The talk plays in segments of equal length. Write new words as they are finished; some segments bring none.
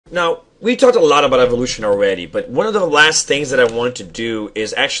Now, we talked a lot about evolution already, but one of the last things that I wanted to do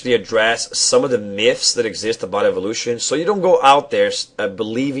is actually address some of the myths that exist about evolution, so you don't go out there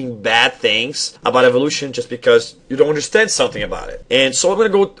believing bad things about evolution just because you don't understand something about it. And so I'm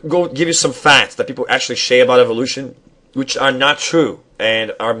going to go give you some facts that people actually say about evolution, which are not true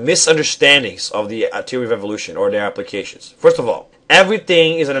and are misunderstandings of the theory of evolution or their applications. First of all,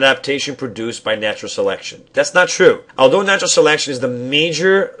 everything is an adaptation produced by natural selection. That's not true. Although natural selection is the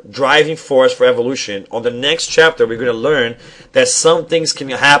major driving force for evolution, on the next chapter we're going to learn that some things can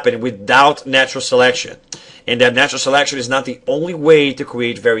happen without natural selection. And that natural selection is not the only way to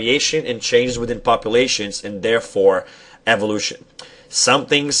create variation and changes within populations and therefore evolution. Some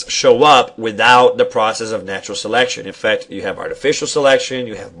things show up without the process of natural selection. In fact, you have artificial selection,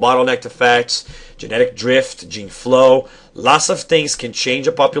 you have bottleneck effects, genetic drift, gene flow. Lots of things can change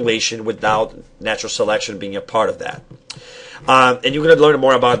a population without natural selection being a part of that. And you're going to learn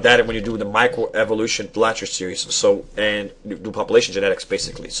more about that when you do the microevolution lecture series. And do population genetics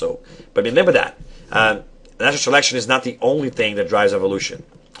basically. But remember that natural selection is not the only thing that drives evolution.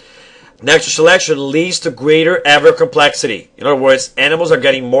 Natural selection leads to greater ever complexity. In other words, animals are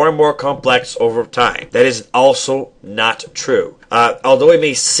getting more and more complex over time. That is also not true. Although it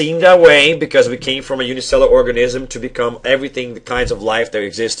may seem that way because we came from a unicellular organism to become everything, the kinds of life that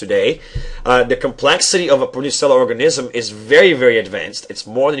exists today, the complexity of a unicellular organism is very, very advanced. It's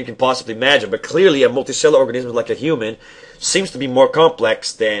more than you can possibly imagine. But clearly, a multicellular organism like a human seems to be more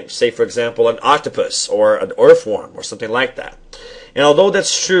complex than, say, for example, an octopus or an earthworm or something like that. And although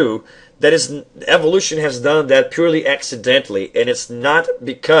that's true, evolution has done that purely accidentally, and it's not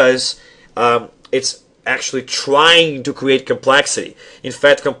because it's actually trying to create complexity. In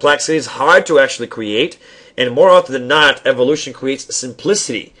fact, complexity is hard to actually create, and more often than not, evolution creates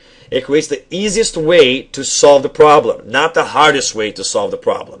simplicity. It creates the easiest way to solve the problem, not the hardest way to solve the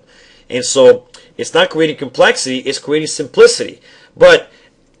problem. And so, it's not creating complexity, it's creating simplicity. But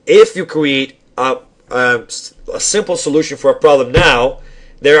if you create a simple solution for a problem now,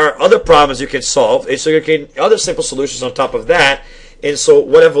 there are other problems you can solve, and so you can other simple solutions on top of that. And so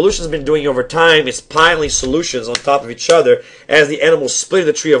what evolution has been doing over time is piling solutions on top of each other. As the animals split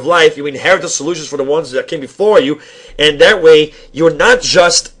the tree of life, you inherit the solutions for the ones that came before you, and that way you're not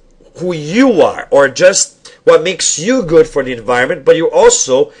just who you are or just what makes you good for the environment, but you're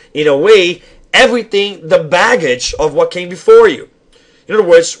also, in a way, everything, the baggage of what came before you. In other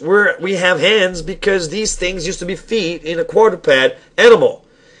words, we have hands because these things used to be feet in a quadruped animal.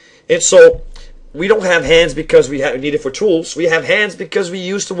 And so we don't have hands because we need it for tools. We have hands because we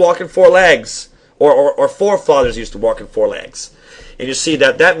used to walk in four legs, or forefathers used to walk in four legs. And you see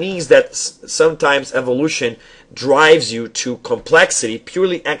that means that sometimes evolution drives you to complexity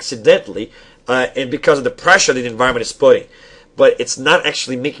purely accidentally and because of the pressure that the environment is putting. But it's not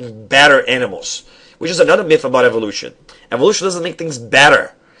actually making better animals, which is another myth about evolution. Evolution doesn't make things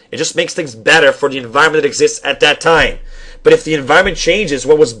better. It just makes things better for the environment that exists at that time. But if the environment changes,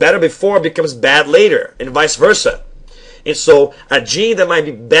 what was better before becomes bad later, and vice versa. And so a gene that might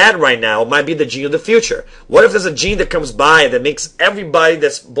be bad right now might be the gene of the future. What if there's a gene that comes by that makes everybody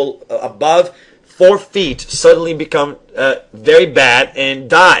that's above 4 feet suddenly become very bad and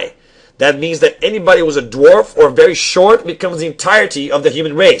die? That means that anybody who was a dwarf or very short becomes the entirety of the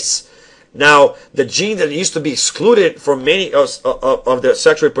human race. Now, the gene that used to be excluded from many of the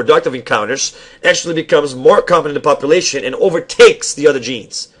sexually reproductive encounters actually becomes more common in the population and overtakes the other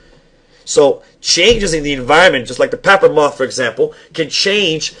genes. So, changes in the environment, just like the pepper moth, for example, can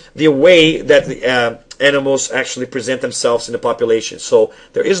change the way that the animals actually present themselves in the population. So,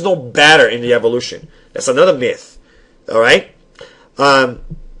 there is no better in the evolution. That's another myth. All right?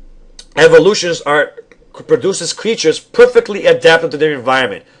 Evolution produces creatures perfectly adapted to their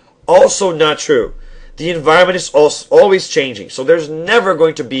environment. Also not true. The environment is always changing, so there's never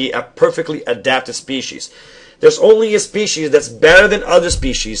going to be a perfectly adapted species. There's only a species that's better than other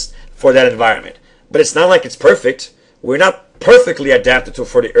species for that environment. But it's not like it's perfect. We're not perfectly adapted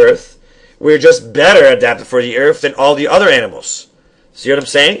for the earth. We're just better adapted for the earth than all the other animals. See what I'm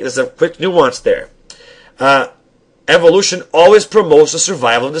saying? There's a quick nuance there. Evolution always promotes the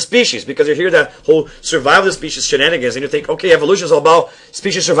survival of the species, because you hear that whole survival of the species shenanigans and you think, okay, evolution is all about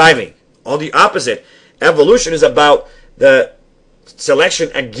species surviving. On the opposite, evolution is about the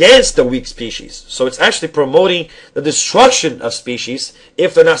selection against the weak species. So it's actually promoting the destruction of species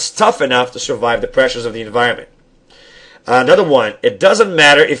if they're not tough enough to survive the pressures of the environment. Another one, it doesn't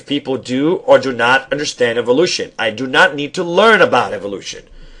matter if people do or do not understand evolution. I do not need to learn about evolution.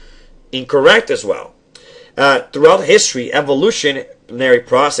 Incorrect as well. Throughout history, evolutionary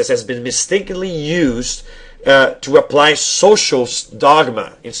process has been mistakenly used to apply social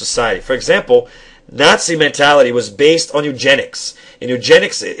dogma in society. For example, Nazi mentality was based on eugenics. And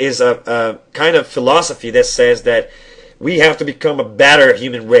eugenics is a kind of philosophy that says that we have to become a better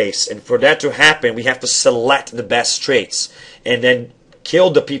human race. And for that to happen, we have to select the best traits and then kill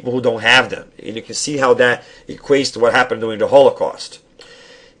the people who don't have them. And you can see how that equates to what happened during the Holocaust.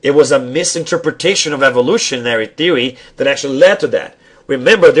 It was a misinterpretation of evolutionary theory that actually led to that.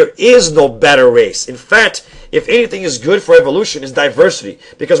 Remember, there is no better race. In fact, if anything is good for evolution, is diversity.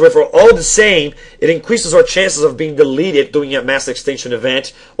 Because if we're all the same, it increases our chances of being deleted during a mass extinction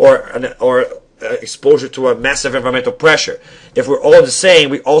event or exposure to a massive environmental pressure. If we're all the same,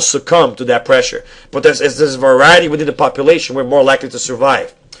 we all succumb to that pressure. But as there's variety within the population, we're more likely to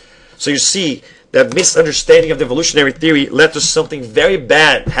survive. So you see, that misunderstanding of the evolutionary theory led to something very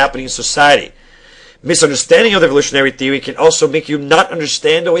bad happening in society. Misunderstanding of the evolutionary theory can also make you not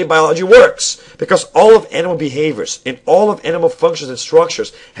understand the way biology works, because all of animal behaviors and all of animal functions and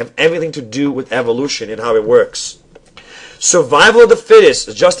structures have everything to do with evolution and how it works. Survival of the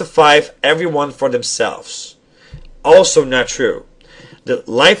fittest justifies everyone for themselves. Also not true. The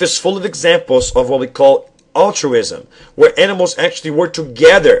life is full of examples of what we call altruism, where animals actually work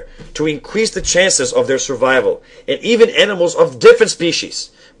together to increase the chances of their survival. And even animals of different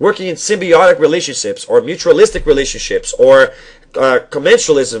species working in symbiotic relationships or mutualistic relationships or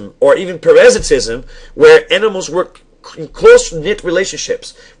commensalism or even parasitism, where animals work in close-knit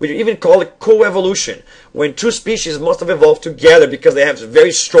relationships. We even call it coevolution, when two species must have evolved together because they have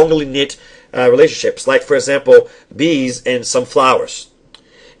very strongly knit relationships, like, for example, bees and some flowers.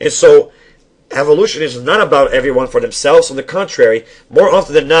 And so evolution is not about everyone for themselves. On the contrary, more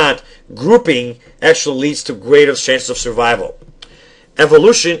often than not, grouping actually leads to greater chances of survival.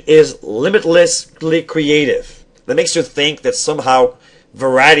 Evolution is limitlessly creative. That makes you think that somehow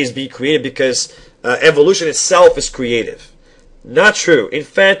variety is being created because evolution itself is creative. Not true. In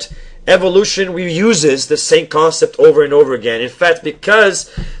fact, evolution reuses the same concept over and over again. In fact, because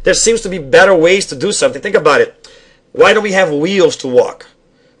there seems to be better ways to do something. Think about it. Why don't we have wheels to walk?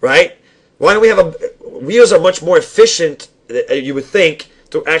 Right? Why don't we have wheels are much more efficient, you would think,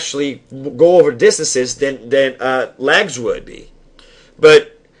 to actually go over distances than legs would be.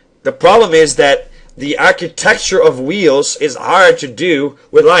 But the problem is that the architecture of wheels is hard to do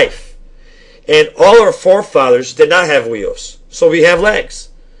with life. And all our forefathers did not have wheels. So we have legs.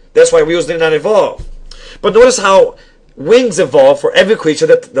 That's why wheels did not evolve. But notice how wings evolve for every creature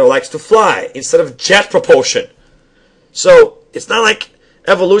that likes to fly instead of jet propulsion. So it's not like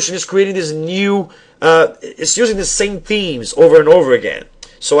evolution is creating this new, it's using the same themes over and over again.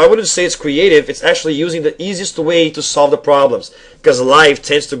 So I wouldn't say it's creative, it's actually using the easiest way to solve the problems, because life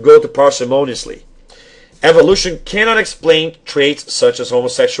tends to go to parsimoniously. Evolution cannot explain traits such as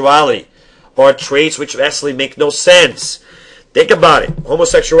homosexuality, or traits which actually make no sense. Think about it.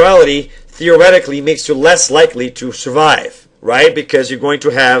 Homosexuality theoretically makes you less likely to survive, right? Because you're going to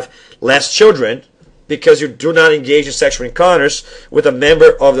have less children, because you do not engage in sexual encounters with a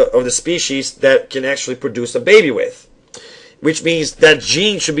member of the species that can actually produce a baby with. Which means that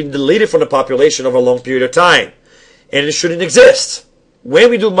gene should be deleted from the population over a long period of time. And it shouldn't exist. When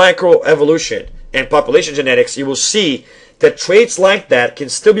we do microevolution and population genetics, you will see that traits like that can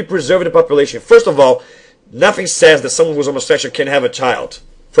still be preserved in the population. First of all, nothing says that someone who's homosexual can have a child.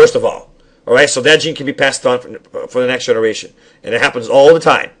 First of all. Alright, so that gene can be passed on for the next generation. And it happens all the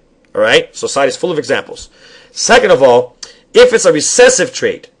time. Alright, society is full of examples. Second of all, if it's a recessive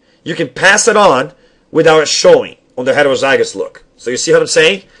trait, you can pass it on without it showing on the heterozygous look. So you see what I'm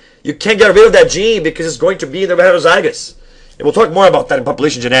saying? You can't get rid of that gene because it's going to be in the heterozygous. And we'll talk more about that in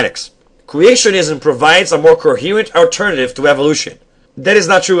population genetics. Creationism provides a more coherent alternative to evolution. That is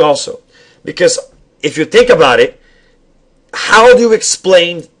not true also. Because if you think about it, how do you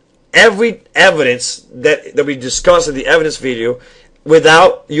explain every evidence that we discussed in the evidence video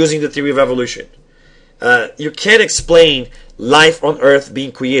without using the theory of evolution? You can't explain life on Earth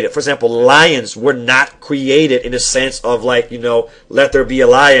being created. For example, lions were not created in the sense of, like, you know, let there be a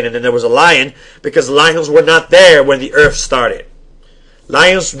lion and then there was a lion, because lions were not there when the Earth started.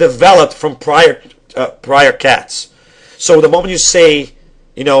 Lions developed from prior cats. So the moment you say,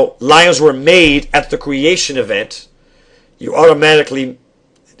 you know, lions were made at the creation event, you automatically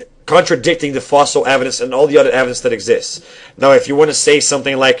contradicting the fossil evidence and all the other evidence that exists. Now, if you want to say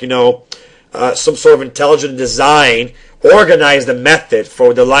something like, you know, some sort of intelligent design, organize the method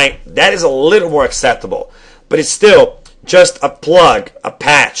for the line, that is a little more acceptable. But it's still just a plug, a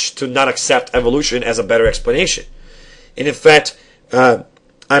patch to not accept evolution as a better explanation. And in fact, I'm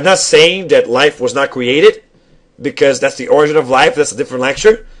not saying that life was not created, because that's the origin of life, that's a different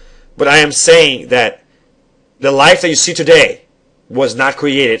lecture. But I am saying that the life that you see today was not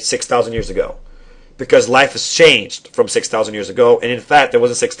created 6,000 years ago, because life has changed from 6,000 years ago. And in fact, it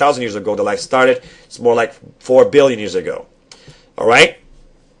wasn't 6,000 years ago that life started. It's more like 4 billion years ago. All right?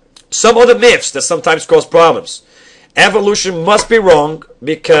 Some other myths that sometimes cause problems. Evolution must be wrong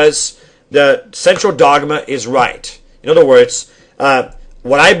because the central dogma is right. In other words,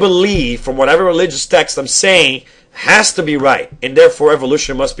 what I believe from whatever religious text I'm saying has to be right, and therefore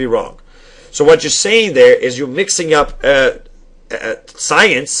evolution must be wrong. So what you're saying there is you're mixing up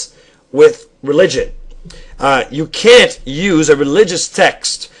science with religion. You can't use a religious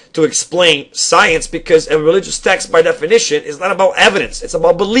text to explain science, because a religious text by definition is not about evidence, it's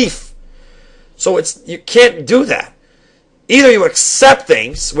about belief. So you can't do that. Either you accept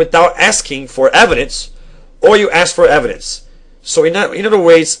things without asking for evidence, or you ask for evidence. So in other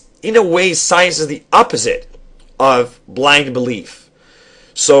ways, science is the opposite of blind belief.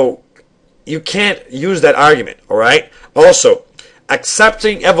 So you can't use that argument, all right? Also,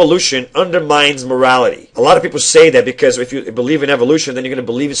 accepting evolution undermines morality. A lot of people say that because if you believe in evolution, then you're going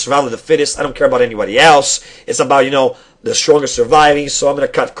to believe in survival of the fittest. I don't care about anybody else. It's about, the strongest surviving, so I'm going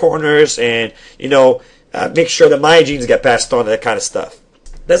to cut corners and, make sure that my genes get passed on, that kind of stuff.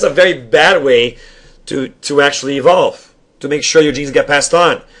 That's a very bad way to actually evolve, to make sure your genes get passed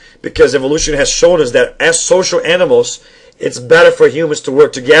on. Because evolution has shown us that as social animals, it's better for humans to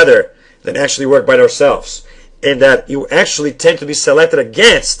work together than actually work by ourselves. And that you actually tend to be selected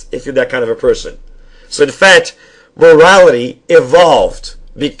against if you're that kind of a person. So in fact, morality evolved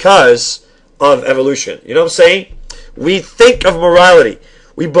because of evolution. You know what I'm saying? We think of morality.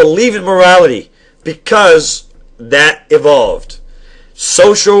 We believe in morality because that evolved.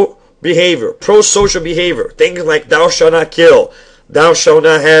 Social behavior, pro-social behavior, things like thou shalt not kill, thou shalt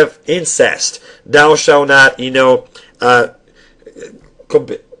not have incest, thou shalt not, want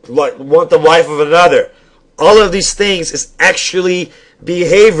the wife of another. All of these things is actually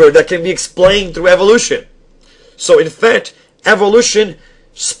behavior that can be explained through evolution. So in fact, evolution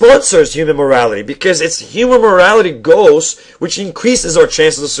sponsors human morality, because it's human morality goals which increases our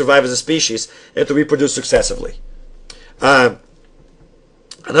chances to survive as a species and to reproduce successively.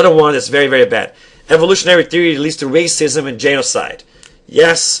 Another one that's very, very bad. Evolutionary theory leads to racism and genocide.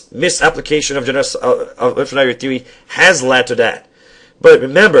 Yes, misapplication of evolutionary theory has led to that. But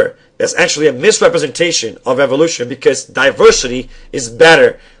remember, that's actually a misrepresentation of evolution, because diversity is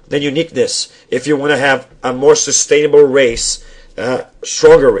better than uniqueness if you want to have a more sustainable race,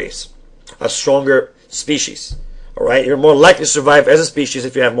 stronger race, a stronger species. All right? You're more likely to survive as a species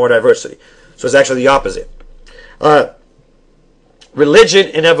if you have more diversity. So it's actually the opposite. Religion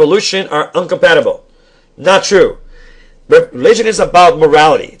and evolution are incompatible. Not true. Religion is about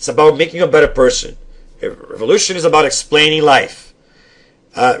morality. It's about making you a better person. Evolution is about explaining life.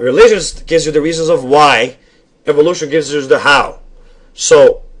 Religion gives you the reasons of why. Evolution gives you the how.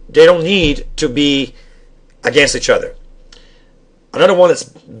 So they don't need to be against each other. Another one that's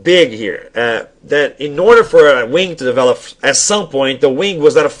big here, that in order for a wing to develop, at some point the wing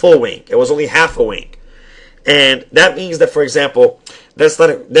was not a full wing. It was only half a wing. And that means that, for example,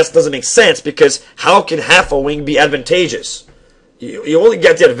 that doesn't make sense, because how can half a wing be advantageous? You only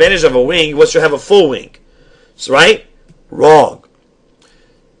get the advantage of a wing once you have a full wing. So, right? Wrong.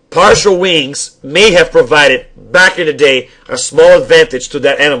 Partial wings may have provided, back in the day, a small advantage to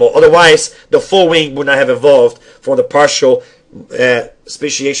that animal. Otherwise, the full wing would not have evolved from the partial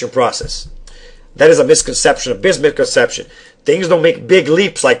speciation process. That is a misconception, a big misconception. Things don't make big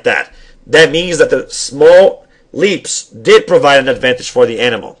leaps like that. That means that the small leaps did provide an advantage for the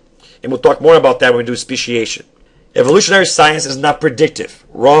animal. And we'll talk more about that when we do speciation. Evolutionary science is not predictive.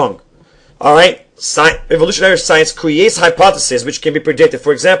 Wrong. All right? Evolutionary science creates hypotheses which can be predicted.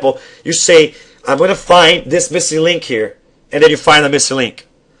 For example, you say, I'm going to find this missing link here, and then you find the missing link.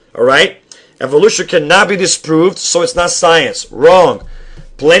 All right? Evolution cannot be disproved, so it's not science. Wrong.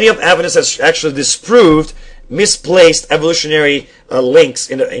 Plenty of evidence has actually disproved misplaced evolutionary links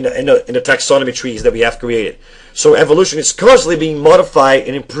in the taxonomy trees that we have created. So evolution is constantly being modified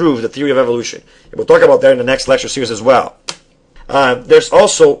and improved, the theory of evolution. And we'll talk about that in the next lecture series as well. There's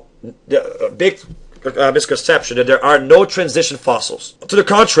also a big misconception that there are no transition fossils. To the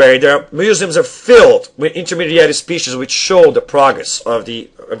contrary, museums are filled with intermediate species which show the progress of the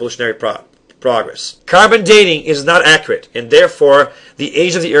evolutionary progress. Carbon dating is not accurate, and therefore the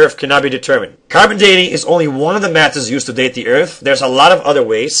age of the Earth cannot be determined. Carbon dating is only one of the methods used to date the Earth. There's a lot of other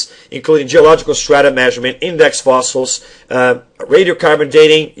ways, including geological strata measurement, index fossils, radiocarbon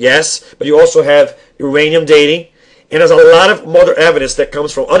dating, yes, but you also have uranium dating. And there's a lot of other evidence that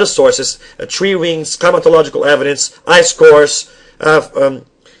comes from other sources, tree rings, climatological evidence, ice cores,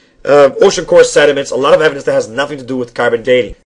 Ocean core sediments, a lot of evidence that has nothing to do with carbon dating.